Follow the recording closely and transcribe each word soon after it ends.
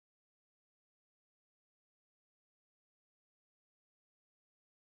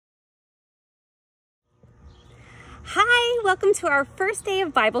Hi, welcome to our first day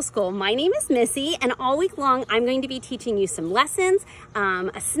of Bible school. My name is Missy, and all week long I'm going to be teaching you some lessons,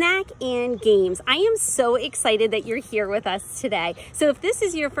 a snack, and games. I am so excited that you're here with us today. So if this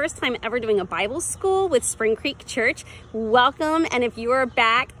is your first time ever doing a Bible school with Spring Creek Church, welcome. And if you are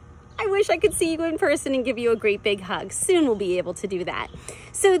back, I wish I could see you in person and give you a great big hug. Soon we'll be able to do that.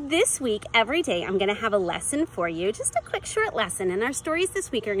 So this week, every day, I'm going to have a lesson for you, just a quick short lesson. And our stories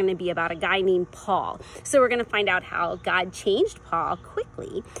this week are going to be about a guy named Paul. So we're going to find out how God changed Paul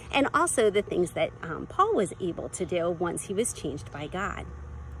quickly, and also the things that Paul was able to do once he was changed by God.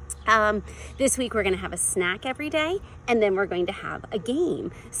 This week we're going to have a snack every day, and then we're going to have a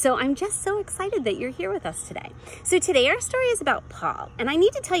game. So I'm just so excited that you're here with us today. So today our story is about Paul, and I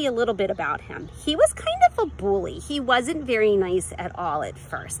need to tell you a little bit about him. He was kind of a bully. He wasn't very nice at all at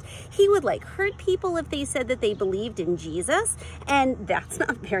first. He would hurt people if they said that they believed in Jesus, and that's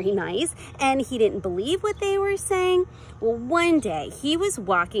not very nice. And he didn't believe what they were saying. Well, one day he was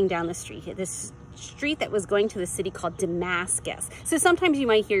walking down the street, this street that was going to the city called Damascus. So sometimes you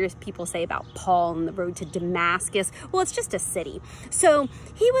might hear people say about Paul and the road to Damascus. Well, it's just a city. So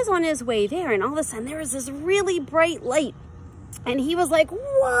he was on his way there, and all of a sudden there was this really bright light. And he was like,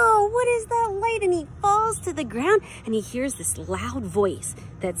 whoa, what is that light? And he falls to the ground, and he hears this loud voice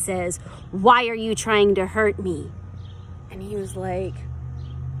that says, "Why are you trying to hurt me?" And he was like,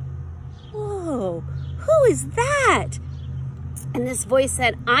 whoa, who is that? And this voice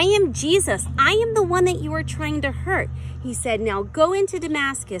said, "I am Jesus. I am the one that you are trying to hurt." He said, "Now go into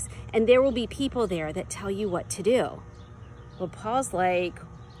Damascus, and there will be people there that tell you what to do." Well, Paul's like,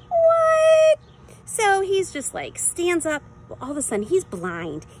 what? So he's just stands up. Well, all of a sudden, he's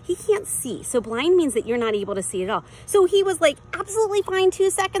blind. He can't see. So blind means that you're not able to see at all. So he was absolutely fine 2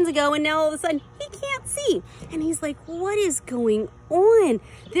 seconds ago, and now all of a sudden, he can't see. And he's like, what is going on?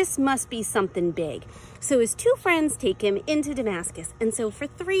 This must be something big. So his two friends take him into Damascus. And so for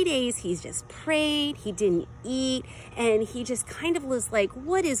 3 days, he's just prayed. He didn't eat. And he just kind of was like,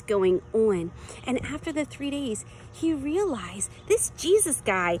 what is going on? And after the 3 days, he realized this Jesus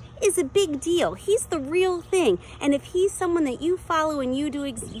guy is a big deal. He's the real thing. And if he's someone that you follow and you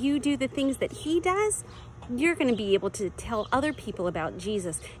do the things that he does, you're going to be able to tell other people about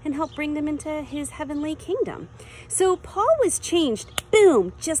Jesus and help bring them into his heavenly kingdom. So Paul was changed,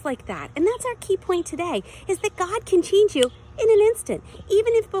 boom, just like that. And that's our key point today, is that God can change you in an instant.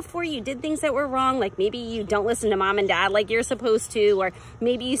 Even if before you did things that were wrong, like maybe you don't listen to mom and dad like you're supposed to, or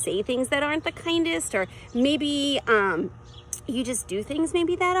maybe you say things that aren't the kindest, or maybe you just do things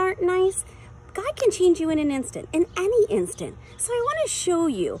maybe that aren't nice. God can change you in an instant, in any instant. So I want to show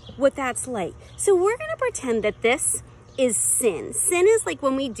you what that's like. So we're going to pretend that this is sin. Sin is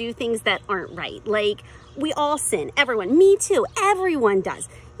when we do things that aren't right. We all sin. Everyone. Me too. Everyone does.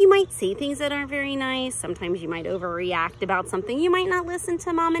 You might say things that aren't very nice. Sometimes you might overreact about something. You might not listen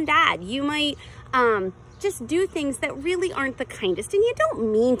to mom and dad. You might just do things that really aren't the kindest. And you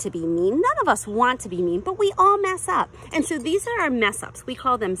don't mean to be mean. None of us want to be mean, but we all mess up. And so these are our mess ups. We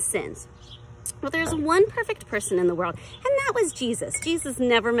call them sins. Well, there's one perfect person in the world, and that was Jesus. Jesus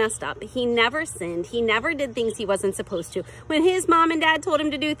never messed up. He never sinned. He never did things he wasn't supposed to. When his mom and dad told him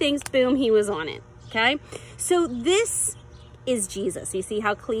to do things, boom, he was on it, okay? So this is Jesus. You see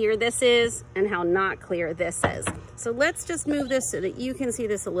how clear this is and how not clear this is. So let's just move this so that you can see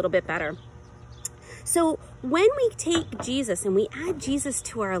this a little bit better. So when we take Jesus and we add Jesus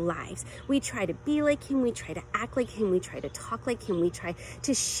to our lives, we try to be like him, we try to act like him, we try to talk like him, we try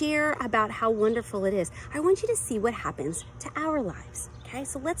to share about how wonderful it is. I want you to see what happens to our lives, okay?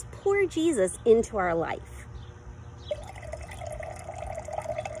 So let's pour Jesus into our life.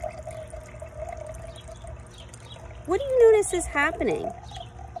 What do you notice is happening?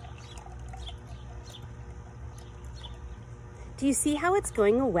 Do you see how it's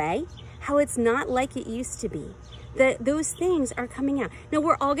going away? How it's not like it used to be. Those things are coming out. Now,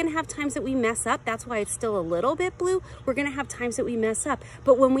 we're all going to have times that we mess up. That's why it's still a little bit blue. We're going to have times that we mess up.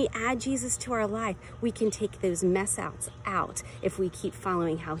 But when we add Jesus to our life, we can take those mess outs out if we keep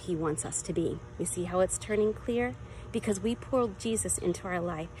following how he wants us to be. You see how it's turning clear? Because we poured Jesus into our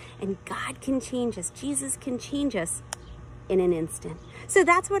life, and God can change us. Jesus can change us in an instant. So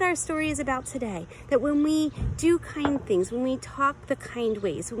that's what our story is about today. That when we do kind things, when we talk the kind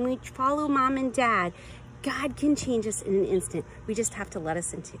ways, when we follow mom and dad, God can change us in an instant. We just have to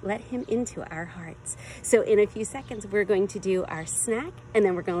let him into our hearts. So in a few seconds, we're going to do our snack, and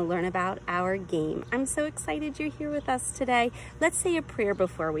then we're going to learn about our game. I'm so excited you're here with us today. Let's say a prayer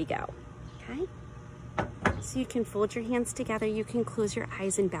before we go, okay? So you can fold your hands together, you can close your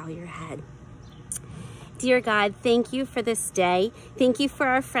eyes and bow your head. Dear God, thank you for this day. Thank you for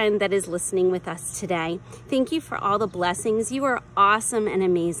our friend that is listening with us today. Thank you for all the blessings. You are awesome and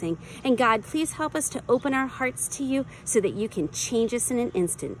amazing. And God, please help us to open our hearts to you so that you can change us in an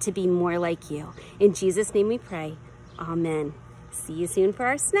instant to be more like you. In Jesus' name we pray. Amen. See you soon for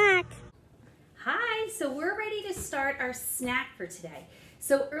our snack. Hi, so we're ready to start our snack for today.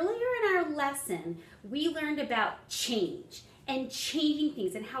 So earlier in our lesson, we learned about change and changing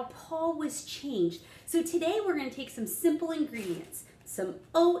things and how Paul was changed. So today we're going to take some simple ingredients, some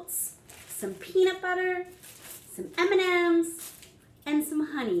oats, some peanut butter, some M&Ms, and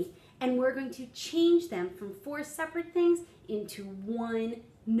some honey. And we're going to change them from 4 separate things into one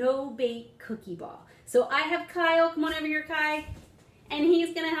no-bake cookie ball. So I have Kyle, come on over here, Kai, and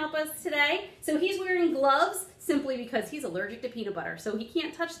he's going to help us today. So he's wearing gloves simply because he's allergic to peanut butter. So he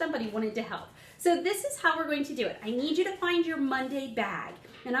can't touch them, but he wanted to help. So this is how we're going to do it. I need you to find your Monday bag.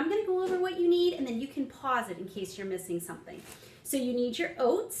 And I'm going to go over what you need, and then you can pause it in case you're missing something. So you need your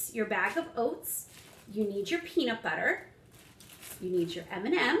oats, your bag of oats. You need your peanut butter. You need your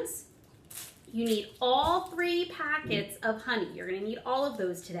M&Ms. You need all 3 packets of honey. You're going to need all of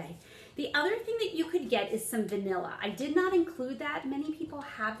those today. The other thing that you could get is some vanilla. I did not include that. Many people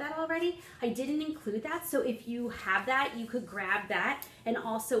have that already. I didn't include that. So if you have that, you could grab that, and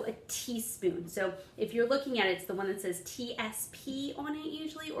also a teaspoon. So if you're looking at it, it's the one that says TSP on it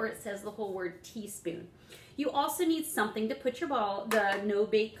usually, or it says the whole word teaspoon. You also need something to put your the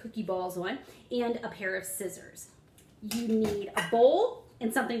no-bake cookie balls on, and a pair of scissors. You need a bowl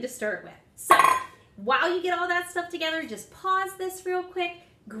and something to stir it with. So while you get all that stuff together, just pause this real quick,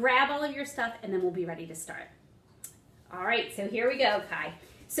 grab all of your stuff, and then we'll be ready to start. All right, so here we go, Kai.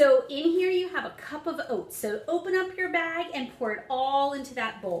 So in here you have a cup of oats. So open up your bag and pour it all into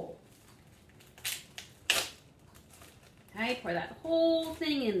that bowl. Okay, pour that whole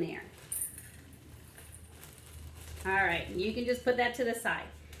thing in there. All right, you can just put that to the side.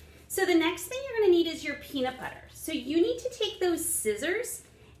 So the next thing you're gonna need is your peanut butter. So you need to take those scissors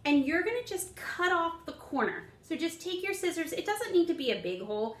and you're gonna just cut off the corner. So just take your scissors, it doesn't need to be a big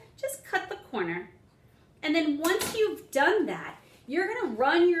hole, just cut the corner. And then once you've done that, you're gonna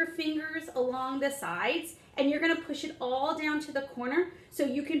run your fingers along the sides and you're gonna push it all down to the corner so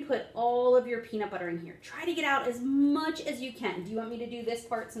you can put all of your peanut butter in here. Try to get out as much as you can. Do you want me to do this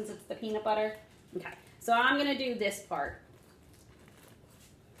part since it's the peanut butter? Okay, so I'm gonna do this part.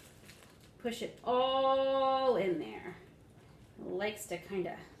 Push it all in there. It likes to kind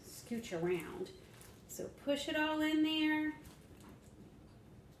of scooch around. So push it all in there.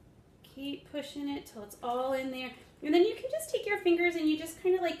 Keep pushing it till it's all in there. And then you can just take your fingers and you just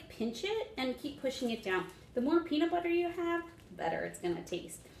kind of like pinch it and keep pushing it down. The more peanut butter you have, the better it's gonna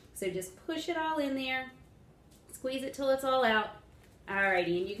taste. So just push it all in there. Squeeze it till it's all out.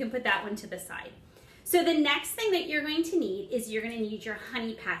 Alrighty, and you can put that one to the side. So the next thing that you're going to need is you're going to need your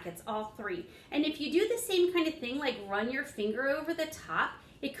honey packets, all 3. And if you do the same kind of thing, like run your finger over the top,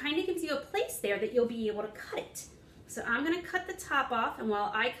 it kind of gives you a place there that you'll be able to cut it. So I'm going to cut the top off, and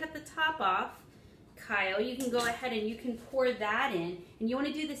while I cut the top off, Kyle, you can go ahead and you can pour that in. And you want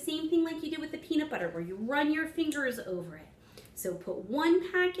to do the same thing like you did with the peanut butter, where you run your fingers over it. So put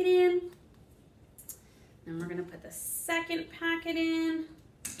 1 packet in, and we're going to put the second packet in.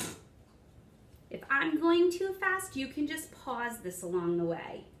 If I'm going too fast, you can just pause this along the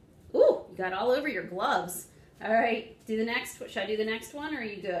way. Ooh, you got all over your gloves. All right, do the next. Should I do the next one, or are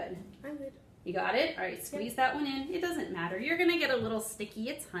you good? I'm good. You got it? All right, squeeze that one in. It doesn't matter. You're gonna get a little sticky.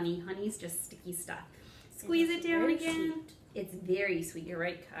 It's honey. Honey's just sticky stuff. Squeeze it down again. Sweet. It's very sweet. You're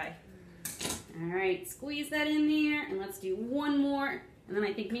right, Kai. All right, squeeze that in there, and let's do one more. And then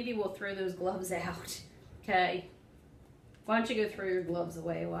I think maybe we'll throw those gloves out. Okay. Why don't you go throw your gloves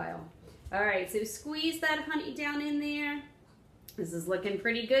away a while? All right, so squeeze that honey down in there. This is looking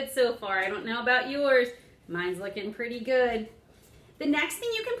pretty good so far. I don't know about yours. Mine's looking pretty good. The next thing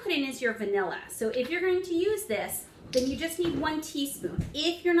you can put in is your vanilla. So if you're going to use this, then you just need 1 teaspoon.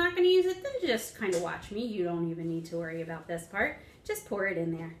 If you're not going to use it, then just kind of watch me. You don't even need to worry about this part. Just pour it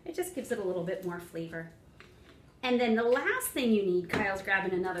in there. It just gives it a little bit more flavor. And then the last thing you need, Kyle's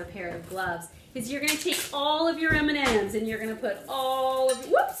grabbing another pair of gloves, is you're going to take all of your M&Ms and you're going to put all of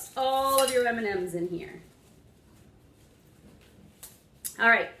your M&Ms in here. All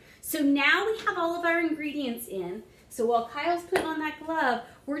right, so now we have all of our ingredients in. So while Kyle's putting on that glove,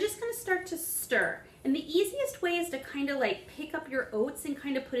 we're just going to start to stir. And the easiest way is to kind of like pick up your oats and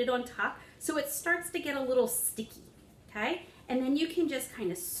kind of put it on top so it starts to get a little sticky, okay? And then you can just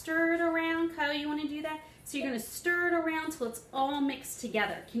kind of stir it around. Kyle, you want to do that? So you're going to stir it around till it's all mixed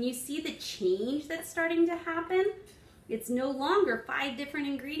together. Can you see the change that's starting to happen? It's no longer 5 different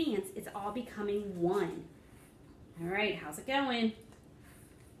ingredients. It's all becoming one. All right, how's it going?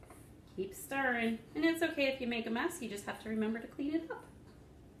 Keep stirring. And it's okay if you make a mess. You just have to remember to clean it up.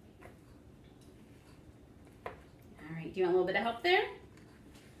 All right, do you want a little bit of help there?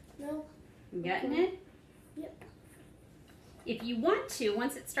 No. You getting it? Yep. If you want to,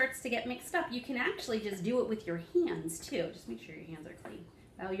 once it starts to get mixed up, you can actually just do it with your hands too. Just make sure your hands are clean.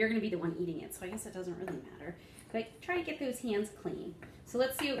 Well, you're going to be the one eating it, so I guess it doesn't really matter. But try to get those hands clean. So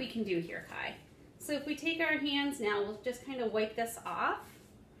let's see what we can do here, Kai. So if we take our hands now, we'll just kind of wipe this off.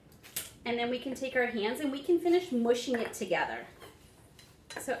 And then we can take our hands and we can finish mushing it together.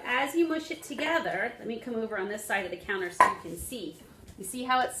 So as you mush it together, let me come over on this side of the counter so you can see. You see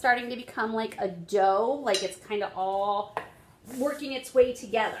how it's starting to become like a dough, like it's kind of all working its way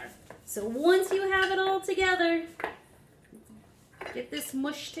together. So once you have it all together, get this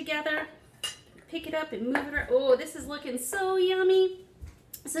mush together, pick it up and move it around. Oh, this is looking so yummy.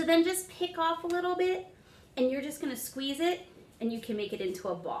 So then just pick off a little bit and you're just gonna squeeze it and you can make it into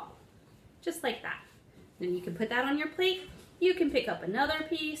a ball, just like that. Then you can put that on your plate. You can pick up another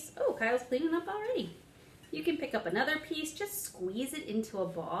piece. Oh, Kyle's cleaning up already. You can pick up another piece, just squeeze it into a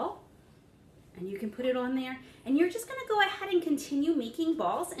ball, and you can put it on there. And you're just gonna go ahead and continue making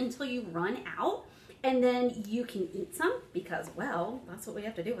balls until you run out, and then you can eat some because, well, that's what we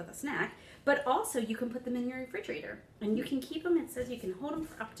have to do with a snack. But also you can put them in your refrigerator and you can keep them. It says you can hold them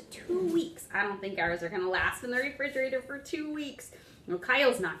for up to 2 weeks. I don't think ours are gonna last in the refrigerator for 2 weeks. Well,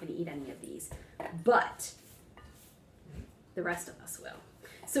 Kyle's not gonna eat any of these, but the rest of us will.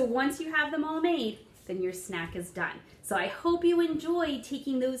 So once you have them all made, then your snack is done. So I hope you enjoy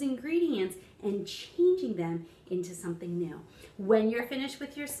taking those ingredients and changing them into something new. When you're finished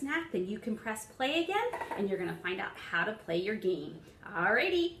with your snack, then you can press play again and you're gonna find out how to play your game.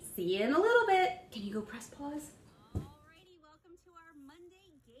 Alrighty, see you in a little bit. Can you go press pause? Alrighty, welcome to our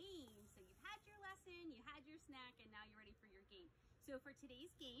Monday game. So you've had your lesson, you had your snack, and now you're ready for your game. So for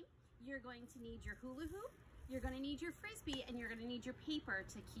today's game, you're going to need your hula hoop, you're going to need your Frisbee, and you're going to need your paper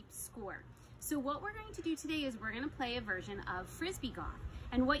to keep score. So what we're going to do today is we're going to play a version of Frisbee golf.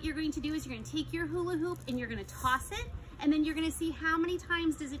 And what you're going to do is you're going to take your hula hoop and you're going to toss it, and then you're going to see how many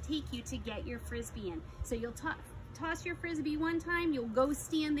times does it take you to get your Frisbee in. So you'll toss your Frisbee one time, you'll go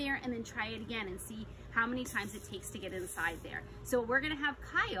stand there and then try it again and see how many times it takes to get inside there. So we're going to have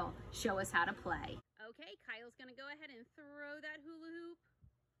Kyle show us how to play. Okay, Kyle's going to go ahead and throw that hula hoop.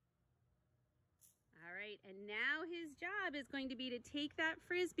 All right, and now his job is going to be to take that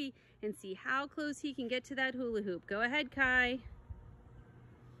Frisbee and see how close he can get to that hula hoop. Go ahead, Kai.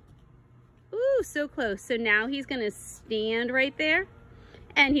 Ooh, so close. So now he's going to stand right there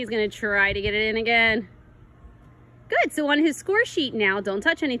and he's going to try to get it in again. Good, so on his score sheet now, don't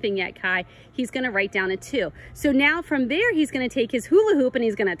touch anything yet, Kai, he's going to write down a 2. So now from there, he's going to take his hula hoop and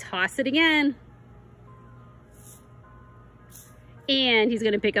he's going to toss it again. And he's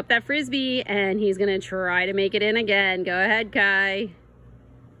going to pick up that Frisbee and he's going to try to make it in again. Go ahead, Kai.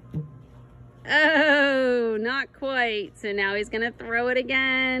 Oh, not quite. So now he's going to throw it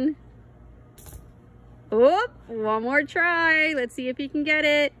again. Oh, one more try. Let's see if he can get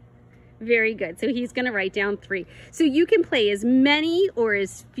it. Very good. So he's going to write down 3. So you can play as many or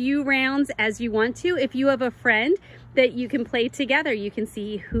as few rounds as you want to. If you have a friend that you can play together, you can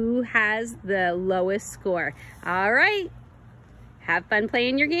see who has the lowest score. All right. Have fun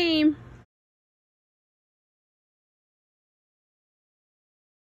playing your game.